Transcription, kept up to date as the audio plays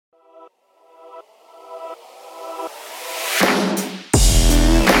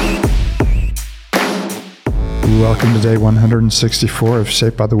welcome to day 164 of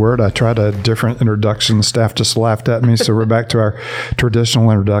Shaped by the Word. I tried a different introduction. The staff just laughed at me, so we're back to our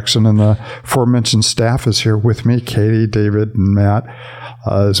traditional introduction. And the aforementioned staff is here with me, Katie, David, and Matt,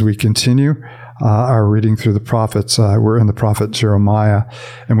 as we continue our reading through the prophets. We're in the prophet Jeremiah,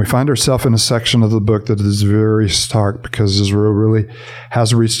 and we find ourselves in a section of the book that is very stark because Israel really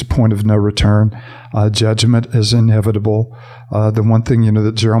has reached a point of no return. Judgment is inevitable. The one thing,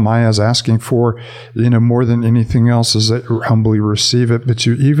 that Jeremiah is asking for, more than anything else is that you humbly receive it. But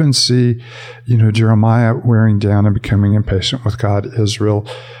you even see, Jeremiah wearing down and becoming impatient with God. Israel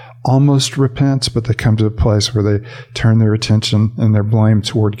almost repents, but they come to a place where they turn their attention and their blame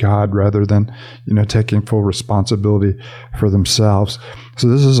toward God rather than, taking full responsibility for themselves. So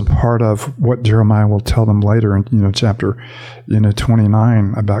this is a part of what Jeremiah will tell them later in, chapter,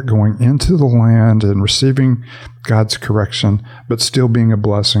 29 about going into the land and receiving God's correction, but still being a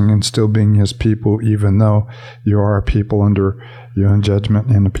blessing and still being his people, even though you are a people under, in judgment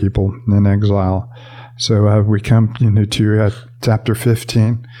and a people in exile. So we come, to chapter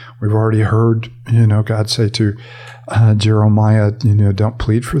 15. We've already heard, God say to Jeremiah, don't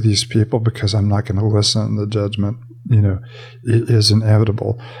plead for these people because I'm not going to listen. The judgment, it is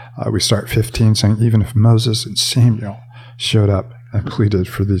inevitable. We start 15 saying, even if Moses and Samuel showed up and pleaded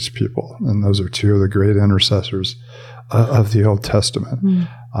for these people, and those are two of the great intercessors of the Old Testament,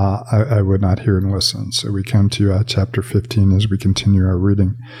 I would not hear and listen. So we come to chapter 15 as we continue our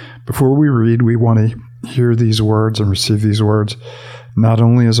reading. Before we read, we want to hear these words and receive these words not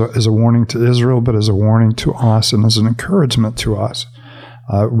only as a warning to Israel, but as a warning to us and as an encouragement to us.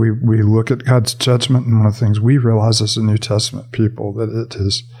 We look at God's judgment, and one of the things we realize as a New Testament people that it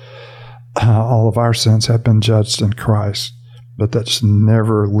is all of our sins have been judged in Christ, but that should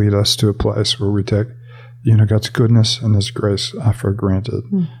never lead us to a place where we take God's goodness and his grace for granted.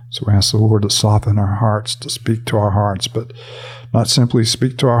 So we ask the Lord to soften our hearts, to speak to our hearts, but not simply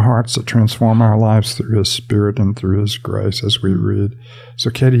speak to our hearts, to transform our lives through his Spirit and through his grace as we read. So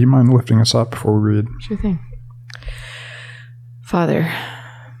Katie, you mind lifting us up before we read? Sure thing. Father,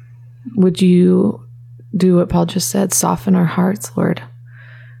 would you do what Paul just said, soften our hearts, Lord?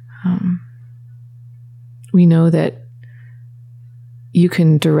 We know that you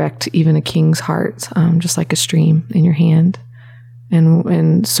can direct even a king's heart, just like a stream in your hand.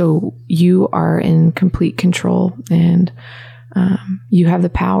 And so you are in complete control, and you have the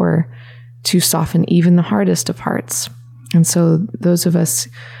power to soften even the hardest of hearts. And so those of us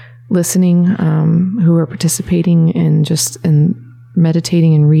listening, who are participating in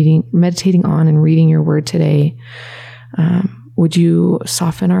meditating on and reading your word today, would you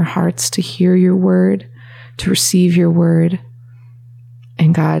soften our hearts to hear your word, to receive your word,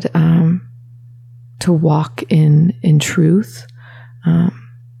 and God, to walk in truth,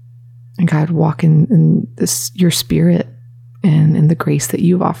 and God, walk in this, your Spirit and in the grace that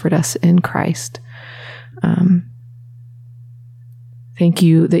you've offered us in Christ. Thank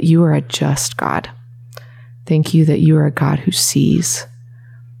you that you are a just God. Thank you that you are a God who sees.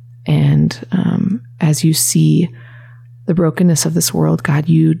 And as you see the brokenness of this world, God,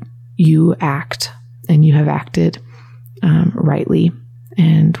 you act, and you have acted rightly.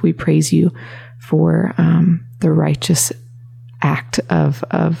 And we praise you for the righteous act of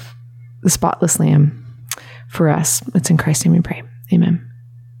the spotless Lamb for us. It's in Christ's name we pray. Amen.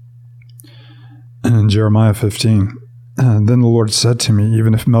 And in Jeremiah 15, then the Lord said to me,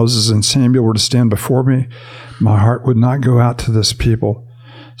 even if Moses and Samuel were to stand before me, my heart would not go out to this people.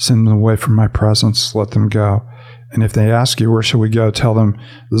 Send them away from my presence. Let them go. And if they ask you, where shall we go? Tell them,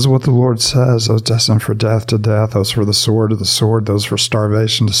 this is what the Lord says. Those destined for death to death, those for the sword to the sword, those for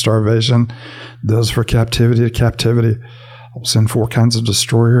starvation to starvation, those for captivity to captivity. I will send 4 kinds of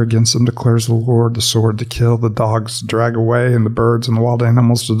destroyer against them, declares the Lord, the sword to kill, the dogs to drag away, and the birds and the wild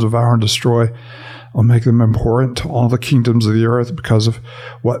animals to devour and destroy. I'll make them abhorrent to all the kingdoms of the earth because of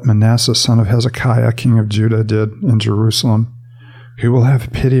what Manasseh, son of Hezekiah, king of Judah, did in Jerusalem. Who will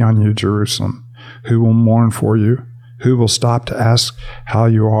have pity on you, Jerusalem? Who will mourn for you? Who will stop to ask how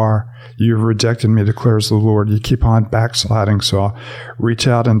you are? You have rejected me, declares the Lord. You keep on backsliding, so I'll reach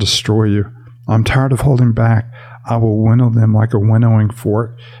out and destroy you. I'm tired of holding back. I will winnow them like a winnowing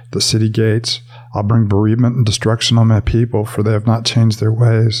fork, the city gates. I'll bring bereavement and destruction on my people, for they have not changed their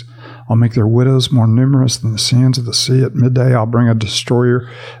ways. I'll make their widows more numerous than the sands of the sea. At midday I'll bring a destroyer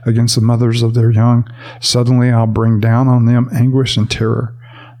against the mothers of their young. Suddenly I'll bring down on them anguish and terror.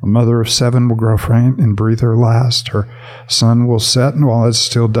 The mother of 7 will grow faint and breathe her last. Her sun will set, and while it's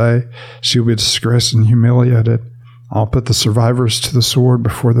still day, she will be disgraced and humiliated. I'll put the survivors to the sword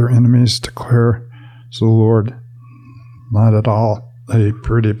before their enemies, declares the Lord. Not at all a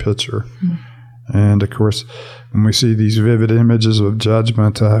pretty picture. And of course, when we see these vivid images of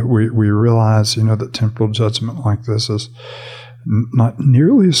judgment, we realize, that temporal judgment like this is not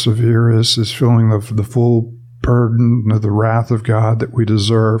nearly as severe as feeling the full burden of the wrath of God that we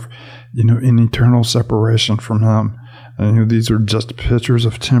deserve, in eternal separation from Him. And these are just pictures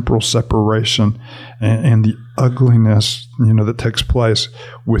of temporal separation and the ugliness, that takes place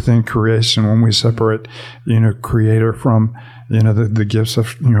within creation when we separate, Creator from, the gifts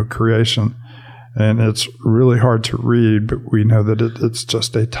of, creation. And it's really hard to read, but we know that it's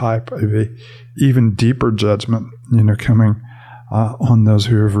just a type of a even deeper judgment, coming on those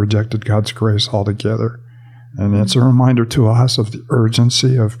who have rejected God's grace altogether. And it's a reminder to us of the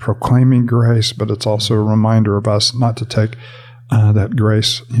urgency of proclaiming grace, but it's also a reminder of us not to take that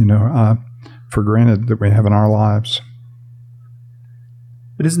grace, for granted that we have in our lives.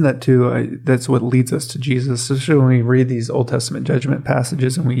 But isn't that too, that's what leads us to Jesus, especially when we read these Old Testament judgment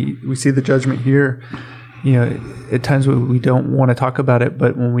passages and we see the judgment here, at times we don't want to talk about it,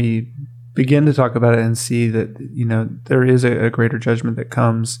 but when we begin to talk about it and see that, there is a greater judgment that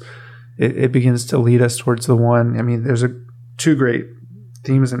comes, it begins to lead us towards the one. I mean, there's two great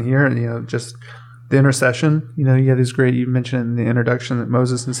themes in here, just the intercession. You have these great, you mentioned in the introduction that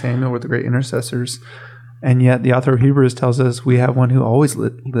Moses and Samuel were the great intercessors. And yet the author of Hebrews tells us we have one who always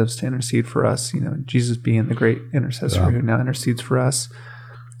lives to intercede for us, Jesus being the great intercessor who now intercedes for us.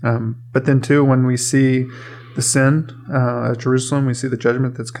 But then too, when we see the sin of Jerusalem, we see the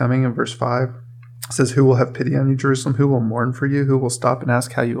judgment that's coming in verse 5. It says, "Who will have pity on you, Jerusalem? Who will mourn for you? Who will stop and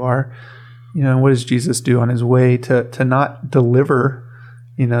ask how you are?" What does Jesus do on his way to not deliver,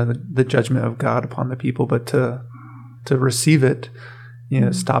 the judgment of God upon the people, but to receive it?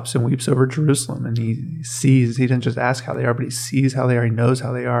 Stops and weeps over Jerusalem, and he didn't just ask how they are, but he sees how they are, he knows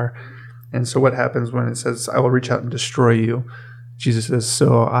how they are. And so what happens when it says, "I will reach out and destroy you"? Jesus says,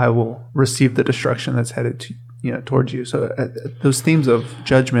 "So I will receive the destruction that's headed to, towards you." So those themes of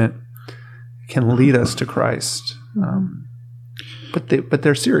judgment can lead us to Christ. But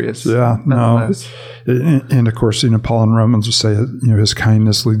they're serious. Yeah, no. And of course, Paul in Romans will say, his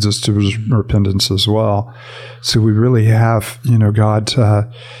kindness leads us to his repentance as well. So we really have, God,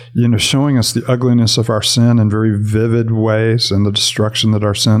 showing us the ugliness of our sin in very vivid ways and the destruction that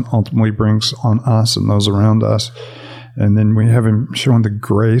our sin ultimately brings on us and those around us. And then we have him showing the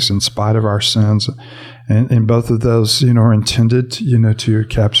grace in spite of our sins. And both of those, are intended, to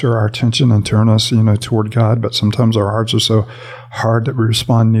capture our attention and turn us, toward God. But sometimes our hearts are so hard that we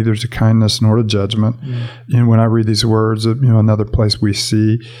respond neither to kindness nor to judgment. And when I read these words, another place we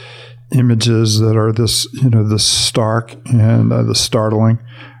see images that are this, this stark and the startling,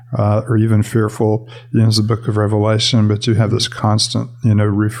 or even fearful, is the book of Revelation. But you have this constant,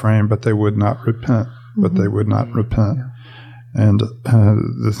 refrain, but they would not repent. But they would not repent. Yeah. And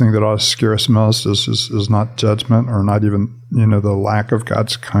the thing that ought to scare us most is not judgment or not even, the lack of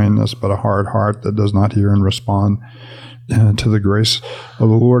God's kindness, but a hard heart that does not hear and respond to the grace of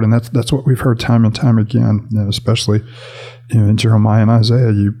the Lord. And that's what we've heard time and time again, especially in Jeremiah and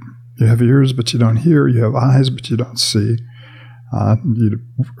Isaiah. You have ears, but you don't hear. You have eyes, but you don't see.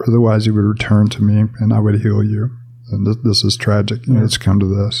 Otherwise, you would return to me, and I would heal you. And this is tragic. It's come to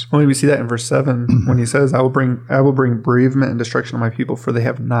this. Well, we see that in verse 7 when he says, I will bring bereavement and destruction on my people, for they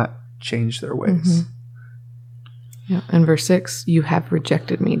have not changed their ways. Yeah. And verse 6, "You have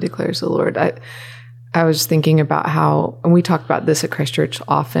rejected me, declares the Lord." I was thinking about how, and we talk about this at Christ Church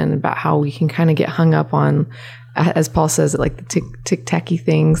often, about how we can kind of get hung up on, as Paul says, like the tic-tacky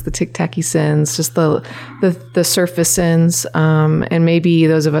things, the tic-tacky sins, just the surface sins. And maybe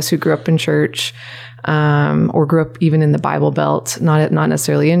those of us who grew up in church, or grew up even in the Bible Belt, not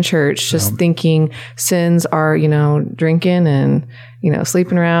necessarily in church, just thinking sins are, drinking and,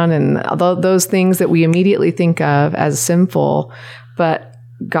 sleeping around and those things that we immediately think of as sinful. But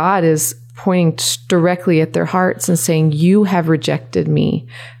God is pointing directly at their hearts and saying, "You have rejected me."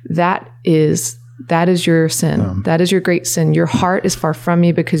 That is your sin. That is your great sin. Your heart is far from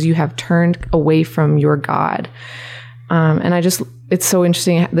me because you have turned away from your God. And it's so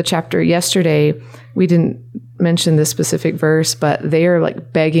interesting. The chapter yesterday, we didn't mention this specific verse, but they are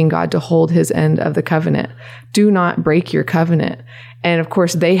like begging God to hold his end of the covenant. Do not break your covenant. And of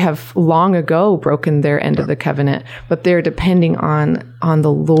course, they have long ago broken their end of the covenant, but they're depending on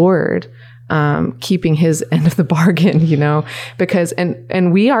the Lord, keeping his end of the bargain, because,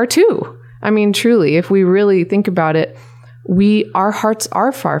 and we are too. I mean, truly, if we really think about it, our hearts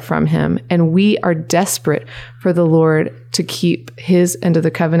are far from him, and we are desperate for the Lord to keep his end of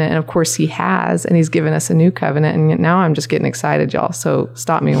the covenant. And of course he has, and he's given us a new covenant. And now I'm just getting excited, y'all. So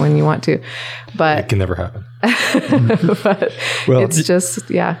stop me when you want to, but it can never happen. But it's just,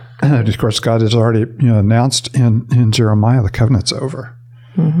 yeah. Of course, God has already announced in Jeremiah the covenant's over.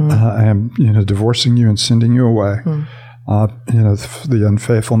 I am divorcing you and sending you away. The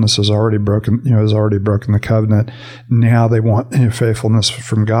unfaithfulness has already broken. Has already broken the covenant. Now they want faithfulness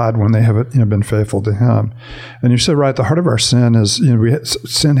from God when they haven't been faithful to Him. And you said right. The heart of our sin is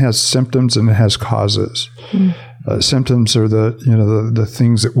sin has symptoms and it has causes. Symptoms are the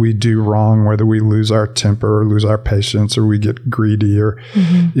things that we do wrong, whether we lose our temper or lose our patience or we get greedy or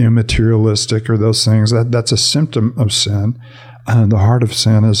materialistic or those things. That's a symptom of sin. The heart of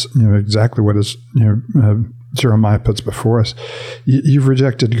sin is exactly what is Jeremiah puts before us. You've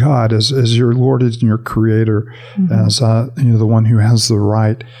rejected God as your Lord and your Creator, as the one who has the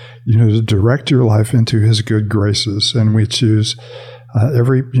right to direct your life into His good graces. And we choose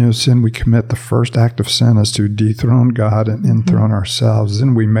every sin we commit. The first act of sin is to dethrone God and enthrone ourselves.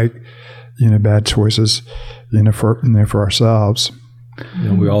 Then we make bad choices for ourselves.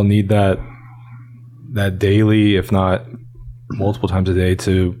 We all need that daily, if not multiple times a day,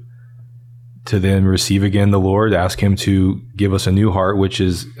 to then receive again the Lord, ask Him to give us a new heart, which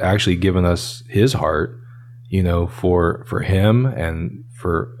is actually given us His heart, for Him and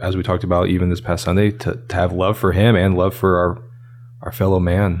for, as we talked about even this past Sunday, to have love for Him and love for our fellow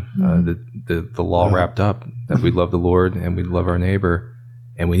man. The law wrapped up that we love the Lord and we love our neighbor.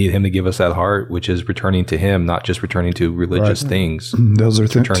 And we need Him to give us that heart, which is returning to Him, not just returning to religious things. Those are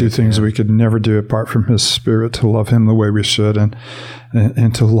two things we could never do apart from His Spirit, to love Him the way we should and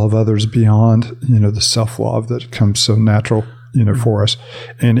to love others beyond, the self-love that comes so natural, for us.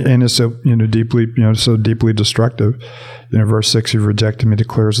 And is so, deeply destructive. Verse 6, you've rejected me,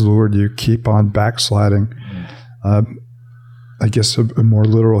 declares the Lord. You keep on backsliding. I guess a more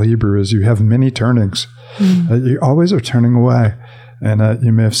literal Hebrew is you have many turnings. You always are turning away. And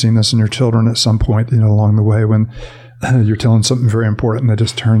you may have seen this in your children at some point, along the way when you're telling something very important, they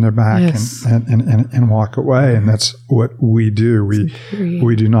just turn their back and walk away. And that's what we do.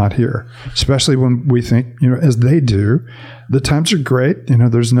 We do not hear, especially when we think, as they do, the times are great.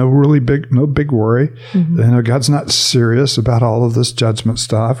 There's no big worry. God's not serious about all of this judgment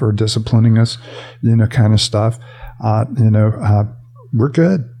stuff or disciplining us, kind of stuff. We're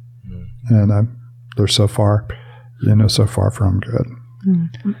good. And they're so far from good.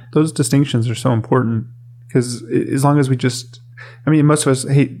 Those distinctions are so important because as long as we most of us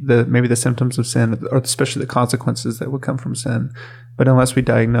hate maybe the symptoms of sin, or especially the consequences that would come from sin. But unless we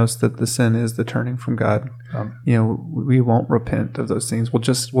diagnose that the sin is the turning from God, we won't repent of those things. We'll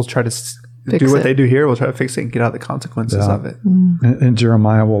try to do what they do here. We'll try to fix it and get out the consequences of it. And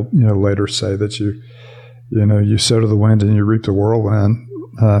Jeremiah will later say that you sow to the wind and you reap the whirlwind.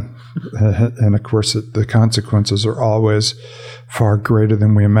 And of course, the consequences are always far greater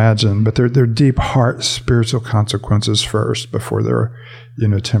than we imagine. But they're deep heart spiritual consequences first, before there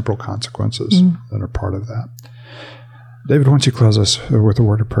are temporal consequences that are part of that. David, why don't you close us with a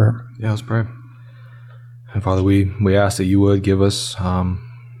word of prayer? Yeah, let's pray. And Father, we ask that you would give us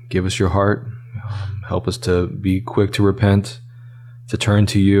your heart, help us to be quick to repent, to turn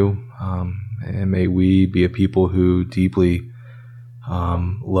to you, and may we be a people who deeply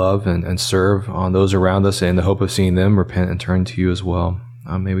love and serve on those around us in the hope of seeing them repent and turn to you as well.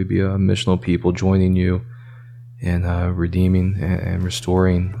 May we be a missional people joining you in redeeming and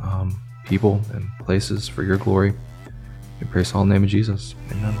restoring people and places for your glory. We praise all in the name of Jesus.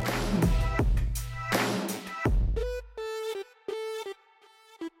 Amen.